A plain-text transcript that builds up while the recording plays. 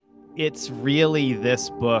it's really this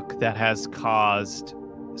book that has caused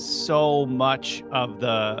so much of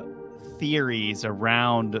the theories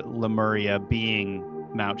around Lemuria being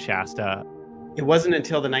Mount Shasta. It wasn't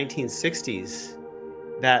until the 1960s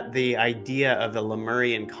that the idea of the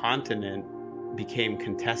Lemurian continent became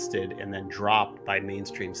contested and then dropped by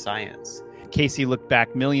mainstream science. Cayce looked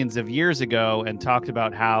back millions of years ago and talked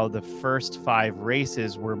about how the first 5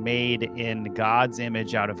 races were made in God's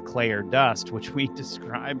image out of clay or dust, which we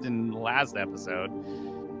described in the last episode.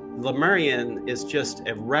 Lemurian is just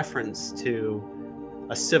a reference to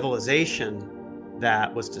a civilization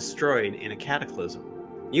that was destroyed in a cataclysm.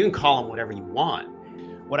 You can call them whatever you want.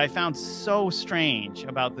 What I found so strange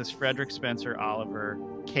about this Frederick Spencer Oliver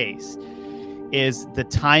case is the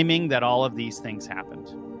timing that all of these things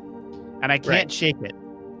happened. And I can't shake it.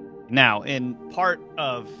 Now, in part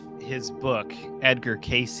of his book, Edgar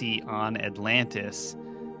Cayce on Atlantis,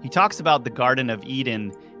 he talks about the Garden of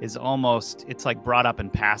Eden is almost, it's like brought up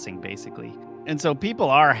in passing, basically. And so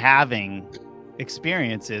people are having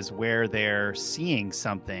experiences where they're seeing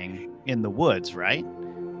something in the woods, right?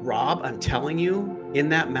 Rob, I'm telling you, in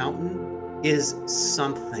that mountain is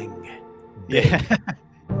something big. Yeah.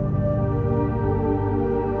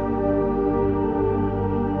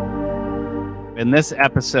 In this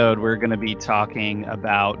episode, we're going to be talking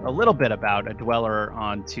about a little bit about A Dweller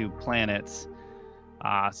on Two Planets,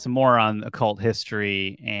 some more on occult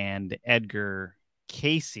history and Edgar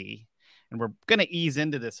Cayce. And we're going to ease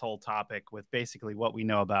into this whole topic with basically what we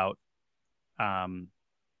know about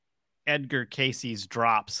Edgar Cayce's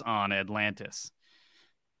drops on Atlantis.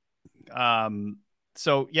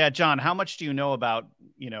 So, yeah, John, how much do you know about,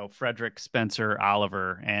 Frederick Spencer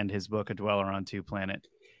Oliver and his book, A Dweller on Two Planets?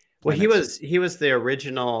 Well, he was the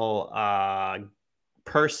original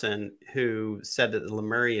person who said that the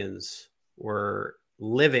Lemurians were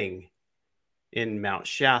living in Mount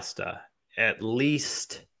Shasta. At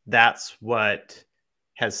least that's what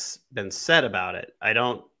has been said about it. I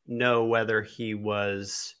don't know whether he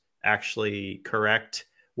was actually correct,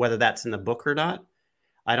 whether that's in the book or not.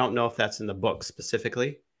 I don't know if that's in the book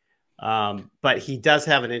specifically, but he does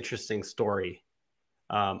have an interesting story.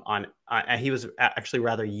 He was actually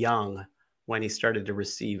rather young when he started to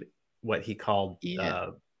receive what he called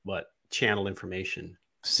channel information.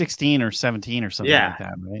 16 or 17 or something like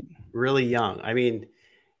that, right? Really young. I mean,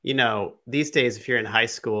 these days, if you're in high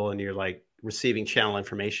school and you're like receiving channel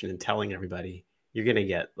information and telling everybody, you're going to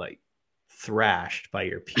get like thrashed by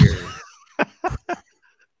your peers.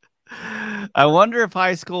 I wonder if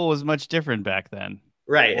high school was much different back then.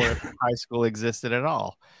 Right. Or if high school existed at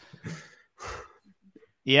all.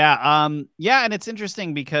 Yeah. And it's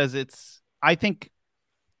interesting because I think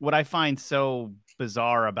what I find so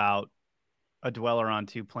bizarre about A Dweller on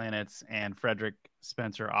Two Planets and Frederick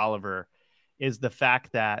Spencer Oliver is the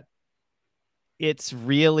fact that it's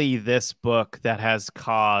really this book that has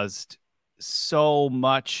caused so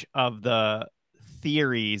much of the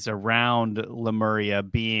theories around Lemuria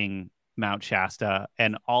being Mount Shasta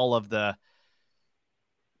and all of the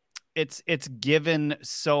it's given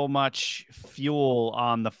so much fuel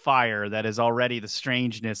on the fire that is already the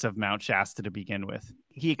strangeness of Mount Shasta to begin with.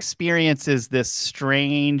 He experiences this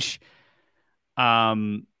strangeness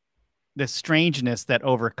that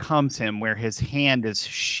overcomes him, where his hand is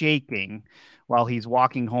shaking while he's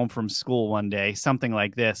walking home from school one day, something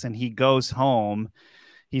like this. And he goes home,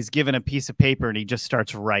 he's given a piece of paper and he just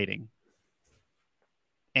starts writing.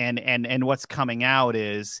 And what's coming out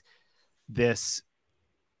is this,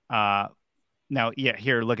 here,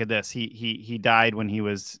 look at this. He died when he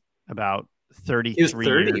was about 33. He was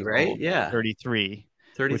 30, years right? old. Yeah. 33,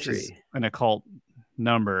 which is an occult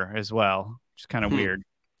number as well, which is kind of weird.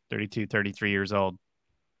 32, 33 years old.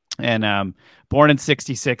 And born in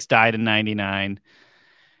 66, died in 99.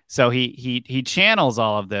 So he channels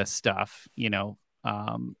all of this stuff, and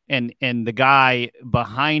the guy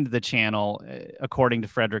behind the channel, according to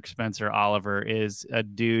Frederick Spencer Oliver, is a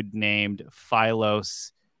dude named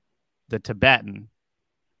Philos the Tibetan,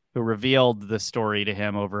 who revealed the story to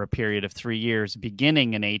him over a period of 3 years,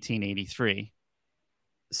 beginning in 1883.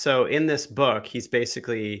 So in this book, he's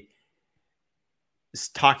basically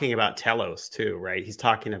talking about Telos too, right? He's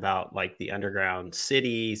talking about like the underground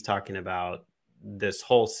city. He's talking about this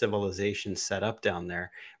whole civilization set up down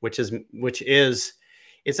there, which is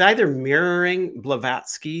it's either mirroring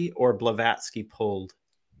Blavatsky or Blavatsky pulled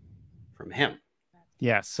from him.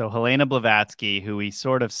 Yes. So Helena Blavatsky, who we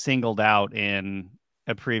sort of singled out in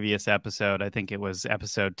a previous episode, I think it was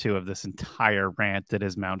episode 2 of this entire rant that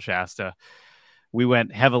is Mount Shasta. We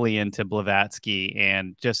went heavily into Blavatsky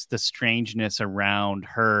and just the strangeness around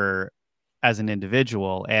her as an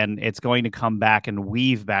individual, and it's going to come back and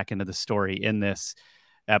weave back into the story in this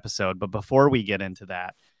episode. But before we get into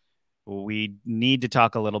that, we need to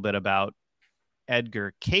talk a little bit about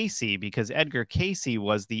Edgar Cayce, because Edgar Cayce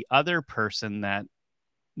was the other person that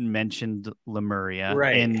mentioned Lemuria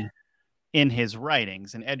in his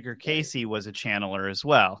writings, and Edgar Cayce was a channeler as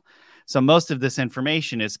well. So most of this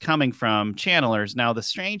information is coming from channelers. Now, the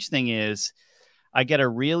strange thing is, I get a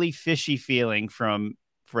really fishy feeling from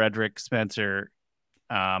Frederick Spencer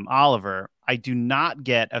Oliver. I do not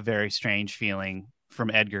get a very strange feeling from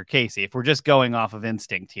Edgar Cayce, if we're just going off of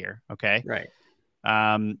instinct here. Okay. Right.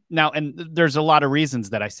 Now, and there's a lot of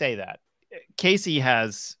reasons that I say that. Cayce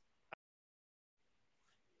has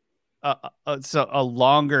a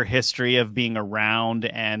longer history of being around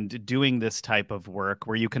and doing this type of work,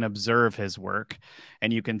 where you can observe his work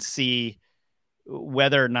and you can see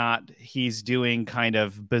whether or not he's doing kind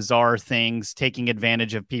of bizarre things, taking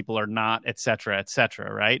advantage of people or not, et cetera,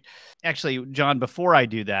 right? Actually, John, before I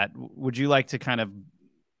do that, would you like to kind of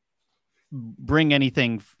bring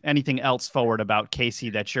anything else forward about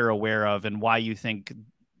Cayce that you're aware of, and why you think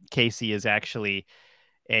Cayce is actually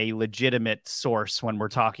a legitimate source when we're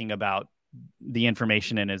talking about the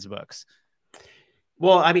information in his books?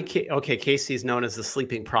 Well, I mean, okay, Cayce's known as the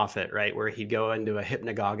sleeping prophet, right? Where he'd go into a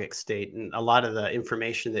hypnagogic state, and a lot of the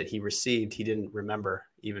information that he received, he didn't remember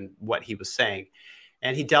even what he was saying.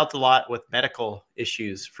 And he dealt a lot with medical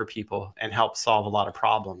issues for people and helped solve a lot of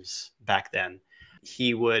problems back then.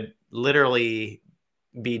 He would literally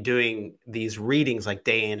be doing these readings like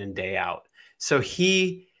day in and day out. So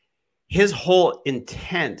his whole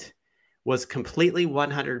intent was completely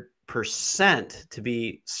 100% to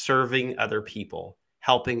be serving other people,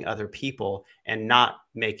 helping other people, and not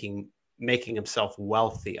making himself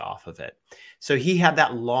wealthy off of it. So he had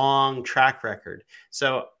that long track record.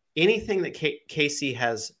 So anything that Cayce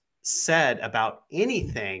has said about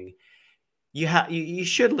anything, you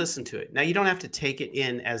should listen to it. Now, you don't have to take it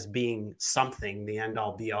in as being something, the end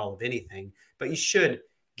all be all of anything, but you should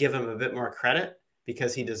give him a bit more credit,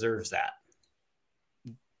 because he deserves that.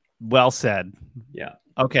 Well said. Yeah.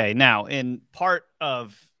 Okay. Now, in part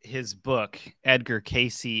of his book, Edgar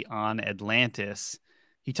Cayce on Atlantis,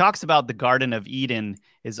 he talks about the Garden of Eden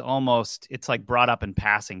it's like brought up in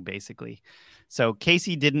passing, basically. So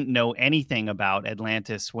Cayce didn't know anything about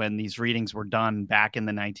Atlantis when these readings were done back in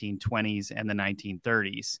the 1920s and the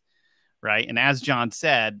 1930s, right? And as John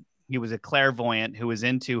said, he was a clairvoyant who was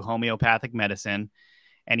into homeopathic medicine,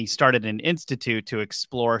 and he started an institute to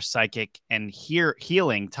explore psychic and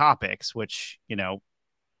healing topics, which,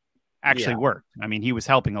 actually worked. I mean, he was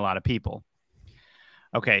helping a lot of people.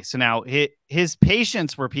 Okay, so now his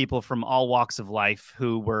patients were people from all walks of life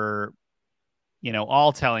who were,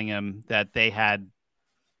 all telling him that they had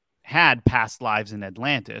past lives in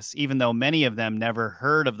Atlantis, even though many of them never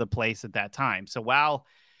heard of the place at that time. So while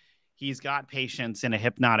he's got patients in a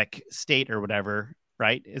hypnotic state or whatever,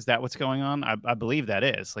 right? Is that what's going on? I believe that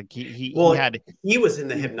is. Like he was in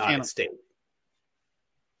the hypnotic state.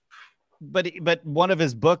 But one of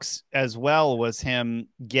his books as well was him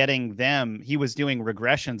getting them. He was doing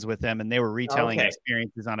regressions with them, and they were retelling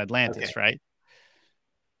experiences on Atlantis, right?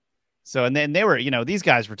 So, and then they were, these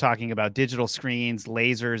guys were talking about digital screens,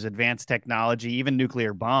 lasers, advanced technology, even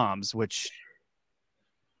nuclear bombs, which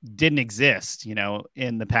didn't exist,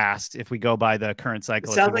 in the past, if we go by the current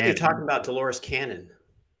cycle. It sounds like you're talking about Dolores Cannon.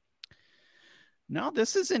 No,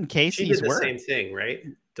 this is in Cayce's work. She did the work. same thing, right?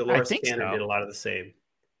 Dolores Cannon did a lot of the same.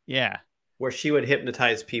 Yeah. Where she would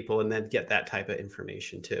hypnotize people and then get that type of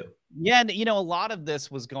information too. Yeah, and a lot of this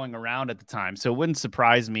was going around at the time, so it wouldn't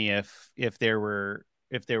surprise me if there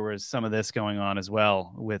was some of this going on as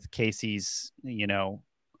well with Cayce's,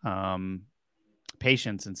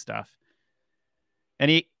 patients and stuff.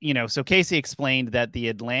 And so Cayce explained that the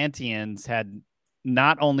Atlanteans had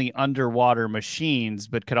not only underwater machines,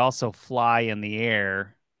 but could also fly in the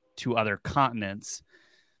air to other continents.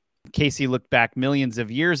 Cayce looked back millions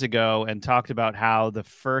of years ago and talked about how the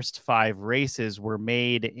first 5 races were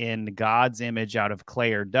made in God's image out of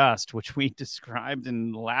clay or dust, which we described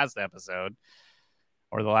in the last episode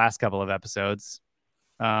or the last couple of episodes.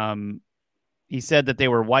 He said that they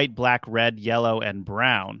were white, black, red, yellow, and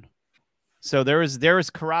brown. So there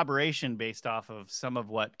was corroboration based off of some of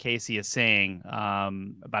what Cayce is saying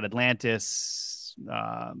about Atlantis,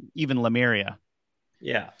 even Lemuria.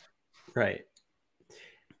 Yeah, right.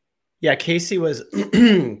 Yeah, Cayce was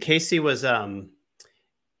in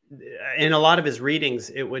a lot of his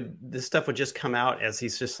readings, this stuff would just come out as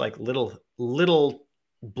he's just like little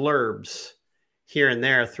blurbs here and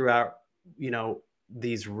there throughout,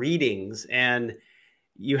 these readings. And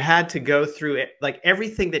you had to go through it, like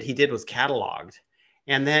everything that he did was cataloged,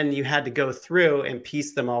 and then you had to go through and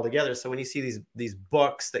piece them all together. So when you see these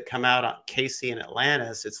books that come out on Cayce and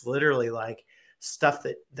Atlantis, it's literally like stuff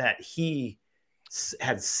that he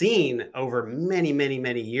had seen over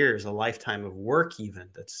many years, a lifetime of work, even,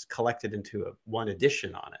 that's collected into one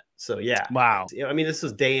edition on it. So yeah, wow. I mean, this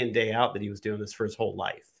was day in, day out that he was doing this for his whole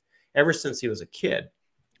life, ever since he was a kid.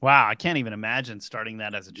 Wow, I can't even imagine starting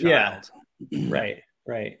that as a child. Yeah.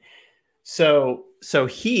 Right. So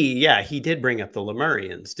he did bring up the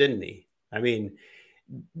Lemurians, didn't he? I mean,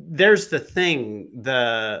 there's the thing,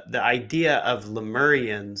 the idea of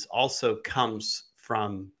Lemurians also comes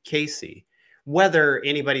from Cayce. Whether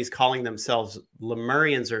anybody's calling themselves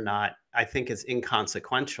Lemurians or not, I think is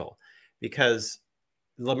inconsequential, because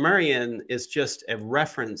Lemurian is just a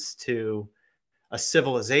reference to a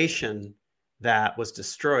civilization that was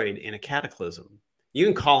destroyed in a cataclysm. You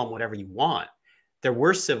can call them whatever you want. There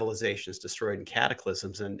were civilizations destroyed in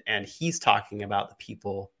cataclysms, and he's talking about the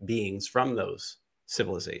people, beings from those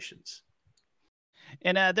civilizations.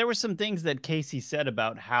 And there were some things that Cayce said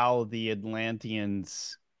about how the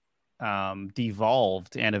Atlanteans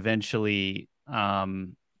devolved and eventually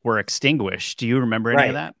were extinguished. Do you remember any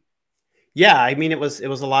of that? Yeah, I mean, it was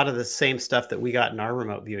a lot of the same stuff that we got in our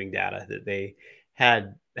remote viewing data, that they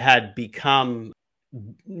had become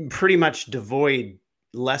pretty much devoid,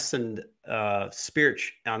 lessened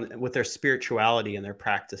with their spirituality and their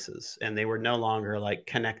practices, and they were no longer like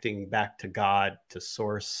connecting back to God, to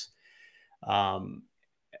source, and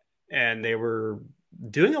they were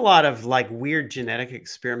doing a lot of like weird genetic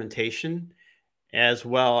experimentation, as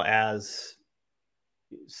well as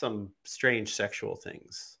some strange sexual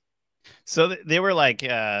things. So they were like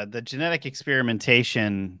the genetic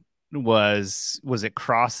experimentation was it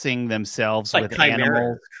crossing themselves like with chimeras,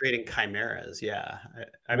 animals, creating chimeras? Yeah,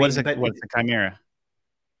 what's a chimera?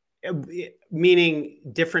 Meaning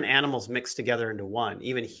different animals mixed together into one,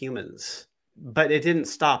 even humans. But it didn't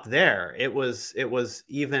stop there. It was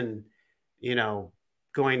even,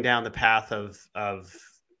 going down the path of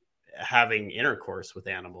having intercourse with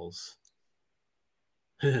animals.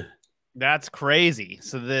 That's crazy.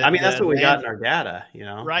 So that's what we got in our data,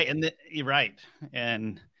 right? And you're right,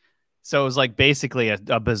 and so it was like basically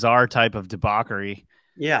a bizarre type of debauchery.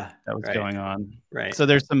 Yeah, that was going on. Right. So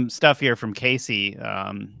there's some stuff here from Cayce. He's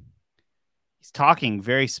talking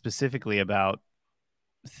very specifically about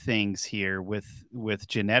things here with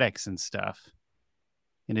genetics and stuff.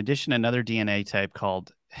 In addition, another DNA type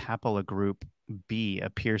called haplogroup B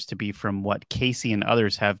appears to be from what Cayce and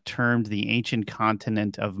others have termed the ancient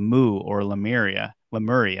continent of Mu, or Lemuria,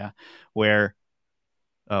 where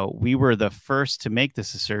we were the first to make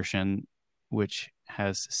this assertion, which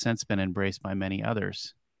has since been embraced by many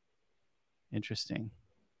others. Interesting.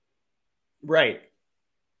 Right.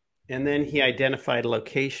 And then he identified a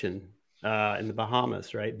location in the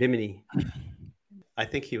Bahamas, right? Bimini. I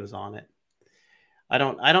think he was on it. I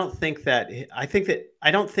don't think that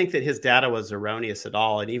his data was erroneous at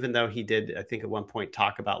all. And even though he did, I think at one point,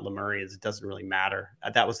 talk about Lemurians, it doesn't really matter.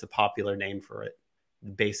 That was the popular name for it.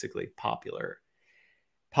 Basically popular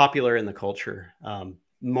in the culture.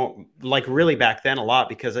 More like really back then a lot,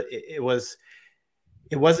 because it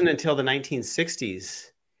wasn't until the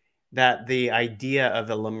 1960s that the idea of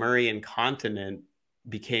the Lemurian continent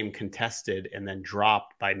became contested and then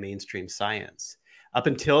dropped by mainstream science. Up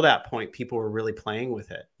until that point, people were really playing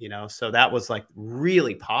with it, so that was like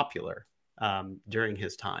really popular during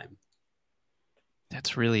his time.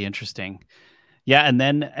 That's really interesting. Yeah. And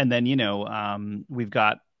then, we've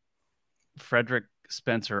got Frederick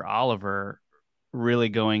Spencer Oliver really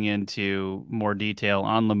going into more detail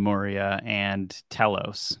on Lemuria and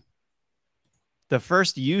Telos. The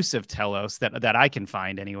first use of Telos that I can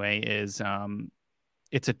find anyway is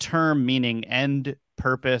it's a term meaning end,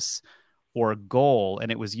 purpose, or goal, and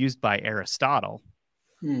it was used by Aristotle.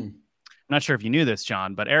 I'm not sure if you knew this,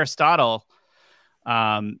 John, but Aristotle,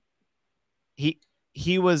 he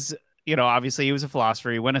was, obviously he was a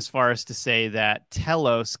philosopher. He went as far as to say that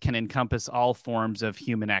telos can encompass all forms of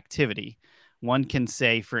human activity. One can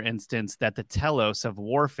say, for instance, that the telos of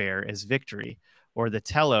warfare is victory, or the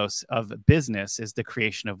telos of business is the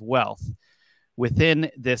creation of wealth. Within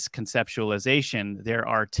this conceptualization, there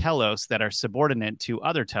are telos that are subordinate to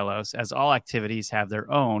other telos, as all activities have their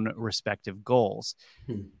own respective goals.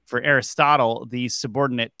 For Aristotle, these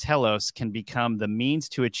subordinate telos can become the means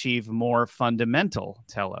to achieve more fundamental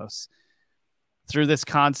telos. Through this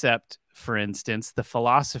concept, for instance, the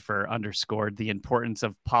philosopher underscored the importance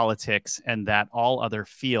of politics and that all other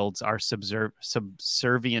fields are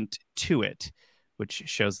subservient to it, which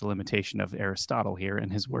shows the limitation of Aristotle here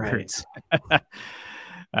in his words. Right.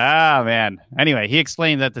 Ah, man. Anyway, he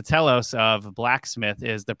explained that the telos of blacksmith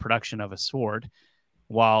is the production of a sword,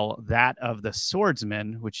 while that of the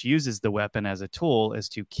swordsman, which uses the weapon as a tool, is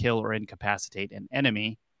to kill or incapacitate an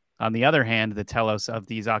enemy. On the other hand, the telos of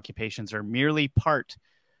these occupations are merely part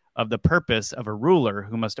of the purpose of a ruler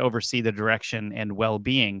who must oversee the direction and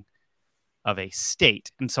well-being of a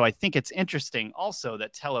state. And so I think it's interesting also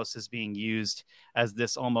that telos is being used as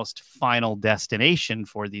this almost final destination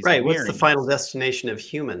for these Right. What's the final Lemurians. destination of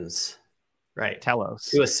humans? Right. Telos.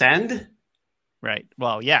 To ascend? Right.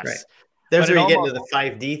 Well, Right. yes. There's But it where you get almost into the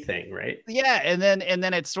 5D thing, right? yeah, and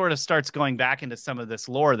then it sort of starts going back into some of this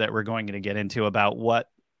lore that we're going to get into about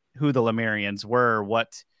who the Lemurians were,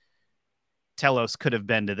 what Telos could have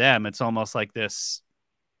been to them. It's almost like this,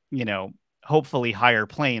 hopefully higher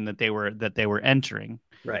plane that they were entering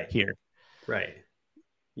Right. here. Right.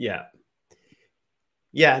 Yeah.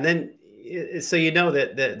 Yeah, and then so you know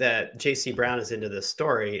that J.C. Brown is into this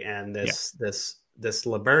story, and Yeah. this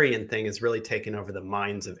Lemurian thing is really taking over the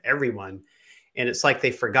minds of everyone, and it's like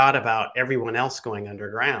they forgot about everyone else going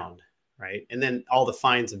underground, right? And then all the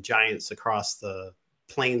finds of giants across the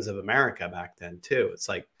plains of America back then too. It's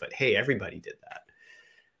like, but hey, everybody did that.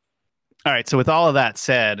 All right. So with all of that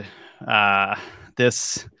said,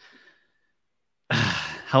 this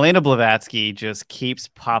Helena Blavatsky just keeps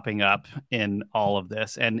popping up in all of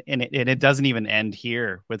this, and it doesn't even end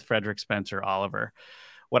here with Frederick Spencer Oliver.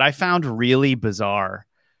 What I found really bizarre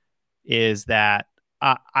is that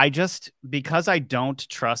I just, because I don't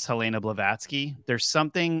trust Helena Blavatsky, there's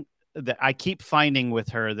something that I keep finding with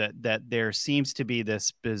her that there seems to be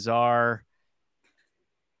this bizarre,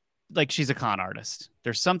 like she's a con artist.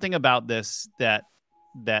 There's something about this that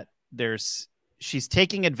she's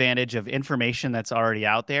taking advantage of information that's already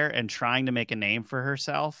out there and trying to make a name for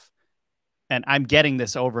herself. And I'm getting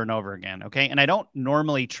this over and over again. Okay. And I don't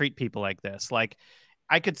normally treat people like this. Like,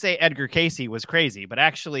 I could say Edgar Cayce was crazy, but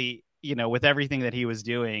actually, with everything that he was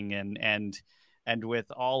doing and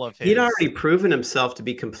with all of He'd his already proven himself to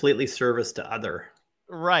be completely service to other.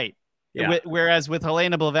 right. Yeah. Whereas with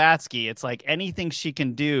Helena Blavatsky, it's like anything she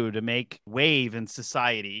can do to make wave in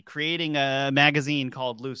society, creating a magazine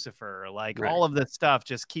called Lucifer, like Right. all of this stuff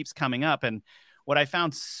just keeps coming up. And what I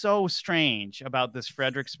found so strange about this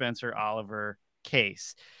Frederick Spencer Oliver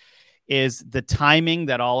case is the timing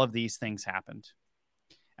that all of these things happened.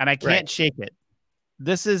 And I can't shake it.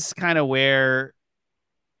 This is kind of where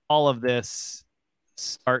all of this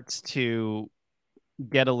starts to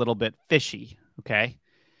get a little bit fishy. Okay.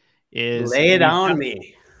 Lay it on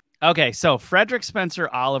me. Okay. So Frederick Spencer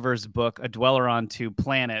Oliver's book, A Dweller on Two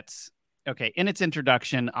Planets. Okay. In its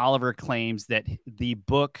introduction, Oliver claims that the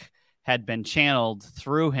book had been channeled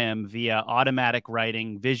through him via automatic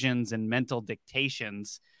writing, visions, and mental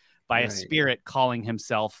dictations by a spirit calling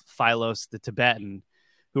himself Philos the Tibetan,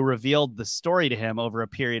 who revealed the story to him over a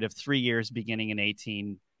period of 3 years beginning in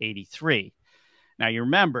 1883. Now, you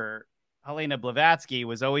remember, Helena Blavatsky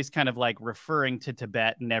was always kind of like referring to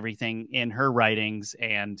Tibet and everything in her writings,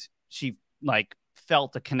 and she like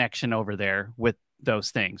felt a connection over there with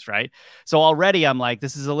those things, right? So already I'm like,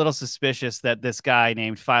 this is a little suspicious that this guy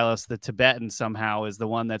named Philos the Tibetan somehow is the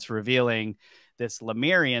one that's revealing this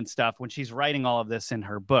Lemurian stuff when she's writing all of this in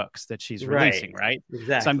her books that she's releasing, right?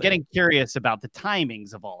 Exactly. So I'm getting curious about the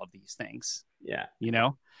timings of all of these things. Yeah.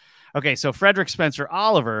 Okay, so Frederick Spencer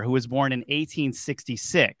Oliver, who was born in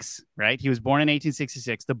 1866, right? He was born in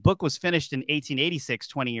 1866. The book was finished in 1886,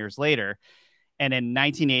 20 years later. And in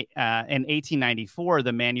 1894,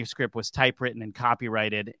 the manuscript was typewritten and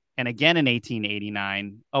copyrighted, and again in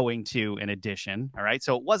 1889, owing to an edition. All right,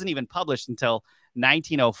 so it wasn't even published until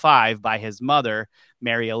 1905 by his mother,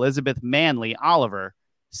 Mary Elizabeth Manley Oliver,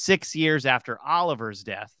 6 years after Oliver's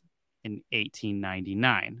death in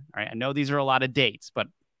 1899. All right, I know these are a lot of dates, but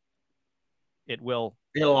it'll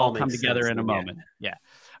all come together in a moment. Yeah.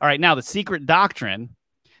 All right, now The Secret Doctrine,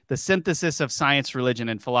 The Synthesis of Science, Religion,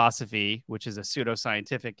 and Philosophy, which is a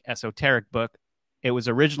pseudoscientific esoteric book. It was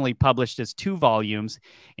originally published as 2 volumes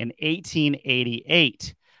in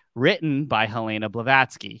 1888, written by Helena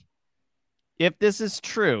Blavatsky. If this is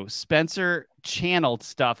true, Spencer channeled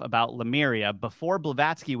stuff about Lemuria before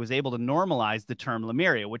Blavatsky was able to normalize the term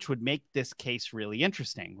Lemuria, which would make this case really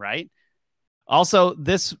interesting, right? Also,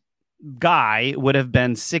 this guy would have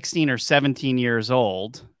been 16 or 17 years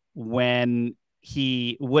old when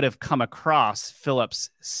he would have come across Philip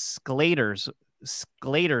Sclater's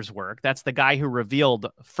work. That's the guy who revealed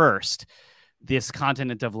first this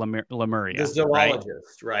continent of Lemuria. The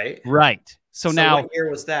zoologist, right? Right. So now, what year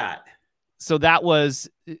was that? So that was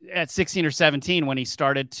at 16 or 17 when he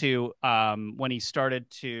started to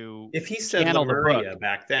If he said channel the book. Lemuria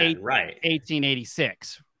back then, right?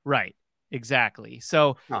 1886, right? Exactly.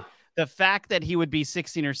 So Huh. the fact that he would be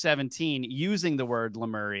 16 or 17 using the word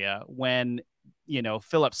Lemuria when, you know,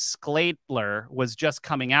 Philip Sclater was just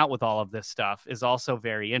coming out with all of this stuff is also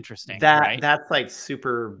very interesting, right? That's like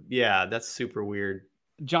super, yeah, that's super weird.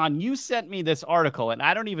 John, you sent me this article, and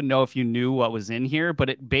I don't even know if you knew what was in here, but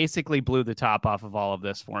it basically blew the top off of all of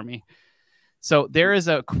this for me. So there is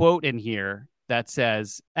a quote in here that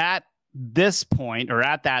says, at this point, or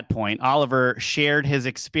at that point, Oliver shared his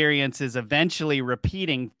experiences, eventually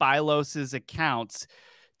repeating Philos's accounts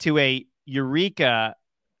to a Eureka,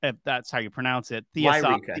 if that's how you pronounce it,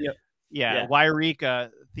 Yreka. Yeah.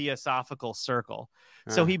 Yreka Theosophical Circle.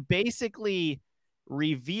 So Uh, he basically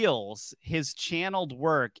reveals his channeled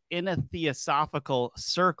work in a theosophical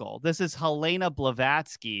circle. This is Helena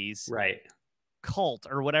Blavatsky's right. cult,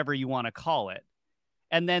 or whatever you want to call it.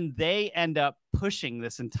 And then they end up pushing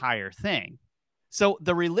this entire thing. So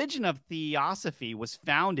the religion of Theosophy was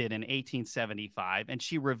founded in 1875, and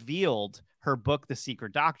she revealed her book, The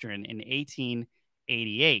Secret Doctrine, in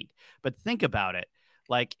 1888. But think about it.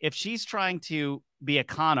 Like, if she's trying to be a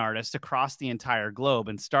con artist across the entire globe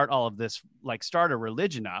and start all of this, like start a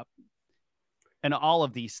religion up and all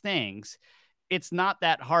of these things, it's not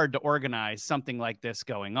that hard to organize something like this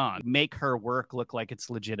going on. Make her work look like it's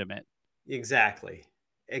legitimate. Exactly.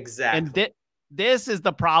 And this is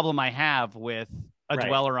the problem I have with A Right.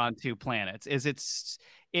 Dweller on Two Planets, is it's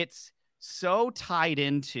so tied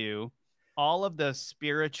into all of the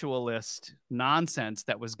spiritualist nonsense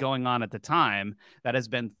that was going on at the time that has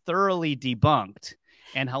been thoroughly debunked.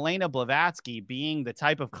 And Helena Blavatsky, being the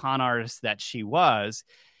type of con artist that she was,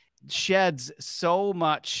 sheds so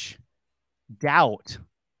much doubt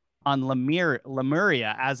on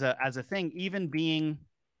Lemuria as a thing, even being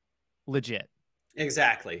legit.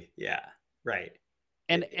 Exactly. Yeah. Right.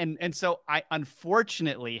 And so I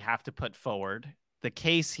unfortunately have to put forward the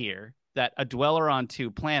case here that A Dweller on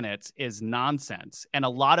Two Planets is nonsense. And a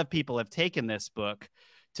lot of people have taken this book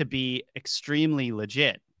to be extremely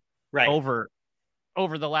legit, right. over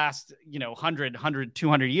the last, 100,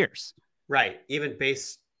 200 years. Right. Even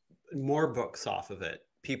based more books off of it.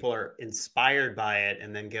 People are inspired by it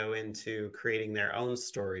and then go into creating their own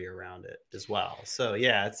story around it as well. So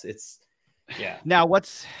yeah, it's yeah. Now,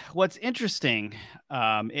 what's interesting,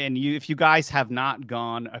 and if you guys have not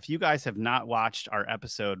watched our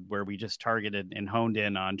episode where we just targeted and honed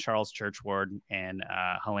in on Charles Churchward and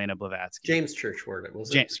Helena Blavatsky, James Churchward,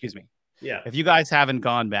 excuse me. Yeah. If you guys haven't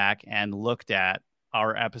gone back and looked at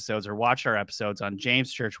our episodes or watched our episodes on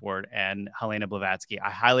James Churchward and Helena Blavatsky, I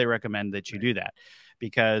highly recommend that you do that,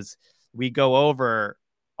 because we go over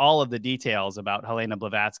all of the details about Helena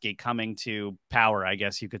Blavatsky coming to power, I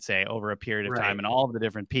guess you could say, over a period of time, and all of the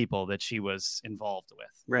different people that she was involved with.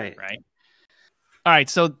 Right. All right.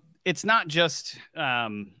 So it's not just,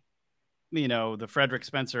 the Frederick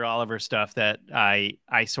Spencer Oliver stuff that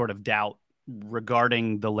I sort of doubt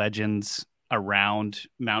regarding the legends around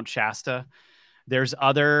Mount Shasta. There's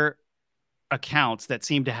other accounts that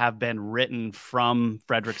seem to have been written from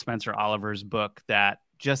Frederick Spencer Oliver's book that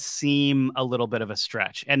just seem a little bit of a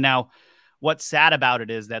stretch. And now what's sad about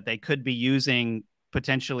it is that they could be using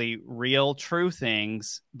potentially real, true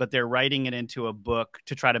things, but they're writing it into a book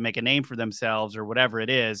to try to make a name for themselves or whatever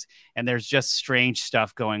it is. And there's just strange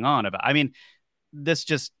stuff going on about, I mean, this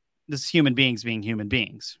human beings being human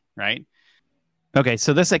beings, right? Okay,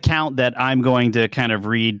 so this account that I'm going to kind of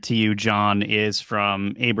read to you, John, is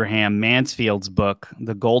from Abraham Mansfield's book,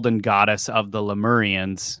 The Golden Goddess of the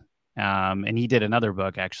Lemurians. And he did another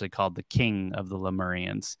book actually called The King of the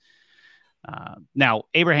Lemurians. Now,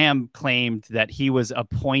 Abraham claimed that he was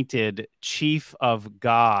appointed chief of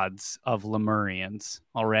gods of Lemurians.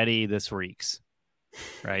 Already this reeks,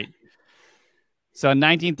 right? So in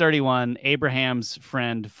 1931, Abraham's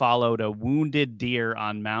friend followed a wounded deer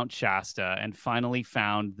on Mount Shasta and finally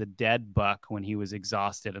found the dead buck when he was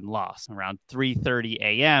exhausted and lost. Around 3:30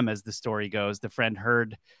 a.m., as the story goes, the friend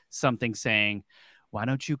heard something saying, "Why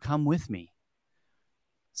don't you come with me?"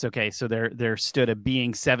 So, okay, so there stood a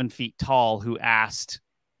being 7 feet tall who asked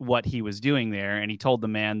what he was doing there, and he told the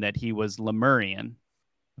man that he was Lemurian.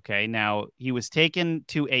 Okay, now he was taken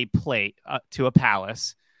to a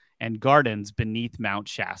palace and gardens beneath Mount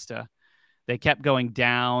Shasta. They kept going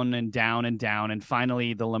down and down and down, and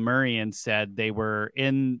finally the Lemurians said they were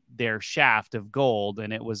in their shaft of gold,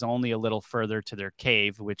 and it was only a little further to their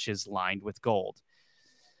cave, which is lined with gold.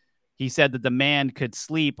 He said that the man could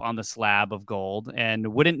sleep on the slab of gold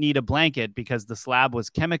and wouldn't need a blanket because the slab was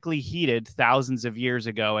chemically heated thousands of years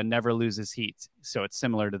ago and never loses heat. So it's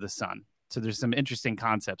similar to the sun. So there's some interesting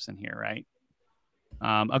concepts in here, right?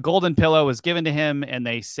 A golden pillow was given to him, and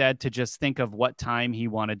they said to just think of what time he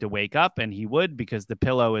wanted to wake up, and he would, because the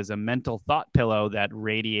pillow is a mental thought pillow that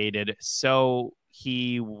radiated, so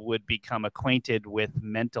he would become acquainted with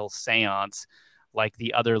mental seance like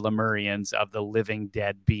the other Lemurians of the living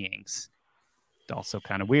dead beings. Also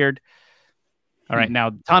kind of weird. All right,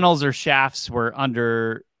 now tunnels or shafts were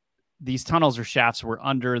under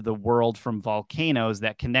the world from volcanoes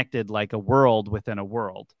that connected like a world within a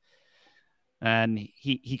world. And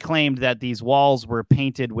he claimed that these walls were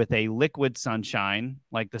painted with a liquid sunshine,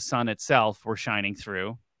 like the sun itself were shining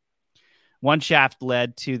through. One shaft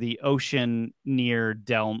led to the ocean near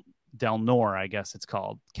Del Nor, I guess it's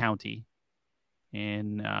called, county,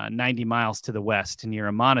 in 90 miles to the west, near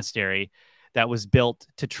a monastery that was built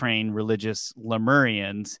to train religious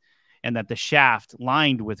Lemurians, and that the shaft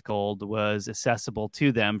lined with gold was accessible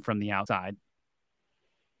to them from the outside.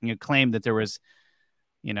 And it claimed that there was,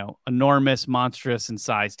 enormous, monstrous in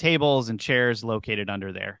size tables and chairs located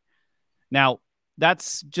under there. Now,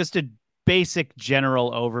 that's just a basic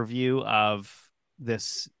general overview of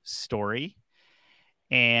this story.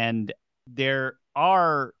 And there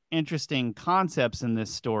are interesting concepts in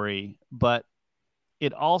this story, but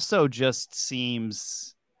it also just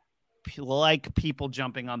seems like people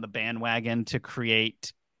jumping on the bandwagon to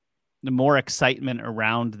create more excitement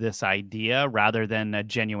around this idea rather than a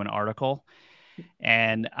genuine article.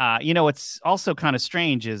 And, what's also kind of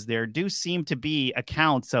strange is there do seem to be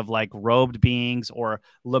accounts of like robed beings or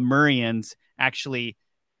Lemurians actually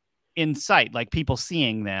in sight, like people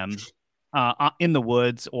seeing them in the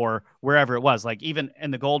woods or wherever it was. Like even in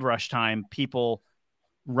the gold rush time, people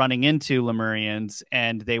running into Lemurians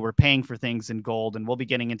and they were paying for things in gold. And we'll be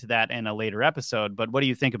getting into that in a later episode. But what do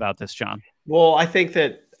you think about this, John? Well, I think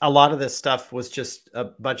that a lot of this stuff was just a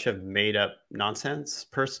bunch of made up nonsense.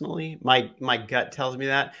 Personally, my gut tells me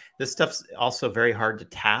that this stuff's also very hard to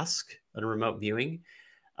task on remote viewing,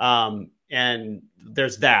 and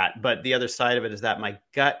there's that. But the other side of it is that my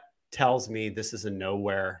gut tells me this is a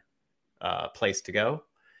nowhere place to go.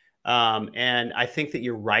 And I think that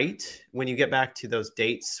you're right when you get back to those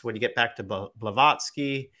dates. When you get back to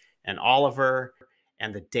Blavatsky and Oliver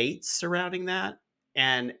and the dates surrounding that,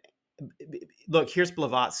 and look, here's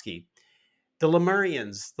Blavatsky. The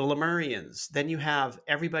Lemurians. Then you have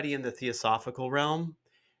everybody in the theosophical realm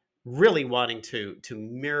really wanting to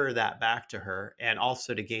mirror that back to her, and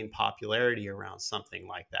also to gain popularity around something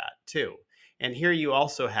like that too. And here you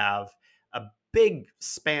also have a big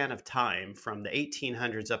span of time from the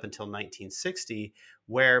 1800s up until 1960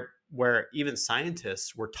 where even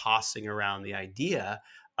scientists were tossing around the idea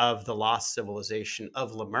of the lost civilization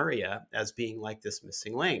of Lemuria as being like this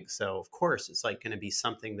missing link. So of course it's like going to be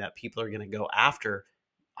something that people are going to go after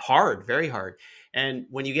hard, very hard. And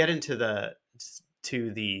when you get into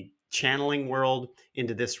the channeling world,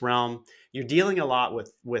 into this realm, you're dealing a lot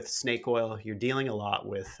with snake oil. You're dealing a lot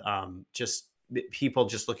with just people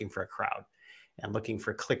just looking for a crowd and looking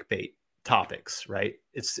for clickbait topics, right?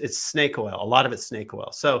 It's snake oil. A lot of it's snake oil.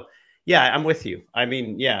 So yeah, I'm with you. I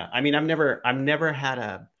mean, yeah, I mean, I've never had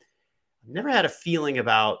a feeling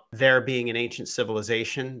about there being an ancient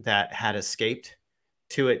civilization that had escaped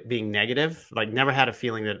to it being negative. Like, never had a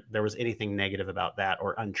feeling that there was anything negative about that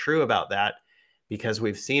or untrue about that, because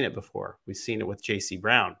we've seen it before. We've seen it with J.C.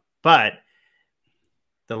 Brown. But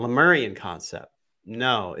the Lemurian concept,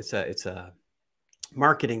 no, it's a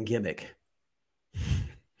marketing gimmick.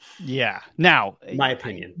 Yeah. Now, my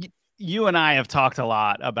opinion. You and I have talked a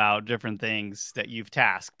lot about different things that you've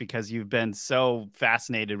tasked because you've been so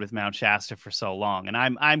fascinated with Mount Shasta for so long. And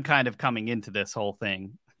I'm kind of coming into this whole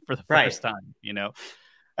thing for the first time,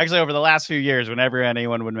 Actually, over the last few years, whenever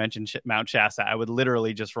anyone would mention Mount Shasta, I would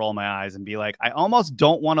literally just roll my eyes and be like, I almost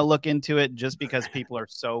don't want to look into it just because people are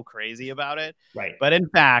so crazy about it. Right. But in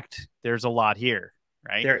fact, there's a lot here,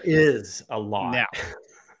 right? There is a lot. Now,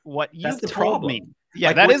 what you've told problem. me. Yeah,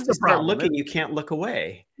 like, that is the problem. Looking, you can't look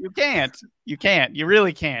away. You can't. You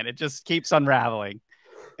really can't. It just keeps unraveling.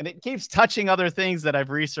 And it keeps touching other things that I've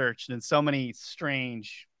researched in so many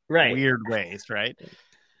strange, weird ways, right?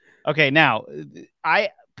 Okay, now,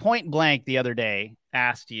 I point blank the other day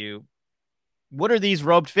asked you, what are these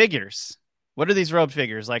robed figures? What are these robed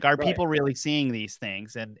figures? Like, are people really seeing these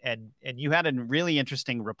things? And you had a really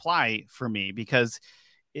interesting reply for me, because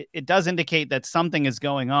it does indicate that something is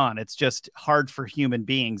going on. It's just hard for human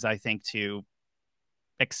beings, I think, to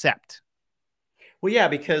accept. Well, yeah,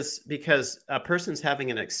 because a person's having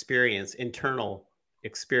an experience, internal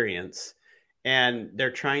experience, and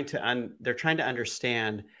they're trying to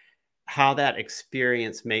understand how that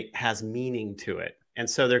experience has meaning to it. And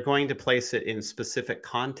so they're going to place it in specific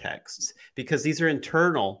contexts because these are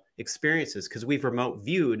internal experiences, because we've remote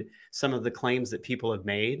viewed some of the claims that people have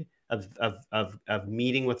made of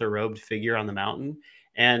meeting with a robed figure on the mountain.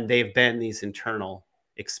 And they've been these internal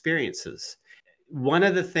experiences. One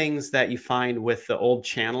of the things that you find with the old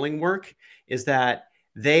channeling work is that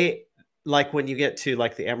they, like when you get to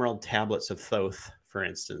like the Emerald Tablets of Thoth, for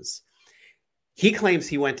instance, he claims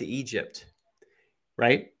he went to Egypt,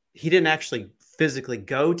 right? He didn't actually physically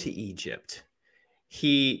go to Egypt.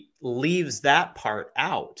 He leaves that part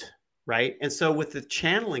out, right? And so with the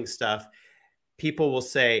channeling stuff, people will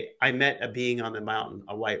say, I met a being on the mountain,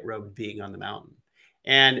 a white robed being on the mountain.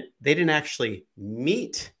 And they didn't actually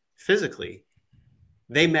meet physically,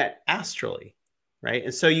 they met astrally, right?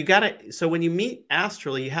 And so so when you meet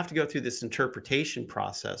astrally, you have to go through this interpretation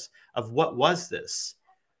process of what was this?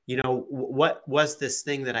 What was this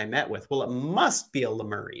thing that I met with? Well, it must be a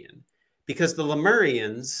Lemurian, because the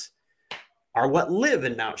Lemurians are what live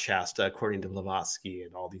in Mount Shasta, according to Blavatsky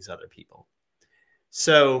and all these other people.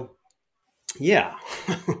 So, yeah.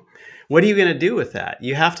 What are you going to do with that?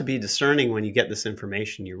 You have to be discerning when you get this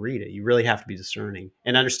information, you read it. You really have to be discerning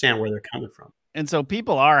and understand where they're coming from. And so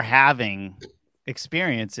people are having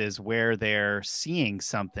experiences where they're seeing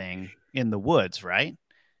something in the woods, right?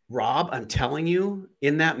 Rob, I'm telling you,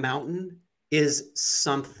 in that mountain is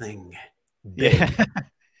something big. Yeah.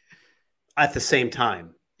 At the same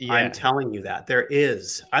time. Yeah. I'm telling you that there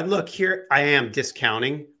is. I look here, I am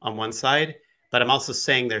discounting on one side, but I'm also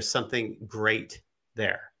saying there's something great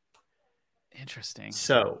there. Interesting.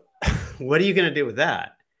 So what are you going to do with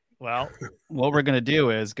that? Well, what we're going to do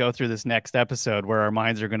is go through this next episode where our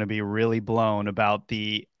minds are going to be really blown about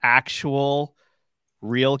the actual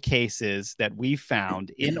real cases that we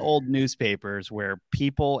found in old newspapers where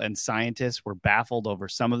people and scientists were baffled over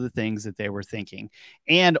some of the things that they were thinking,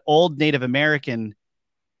 and old Native American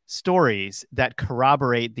stories that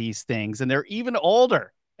corroborate these things. And they're even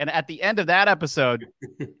older. And at the end of that episode,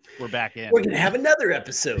 we're back in. We're going to have another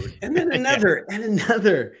episode, and then another and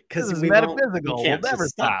another, because we metaphysical. We'll never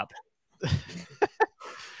stop.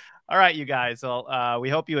 All right, you guys. Well, we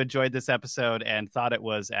hope you enjoyed this episode and thought it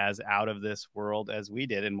was as out of this world as we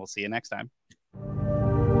did, and we'll see you next time.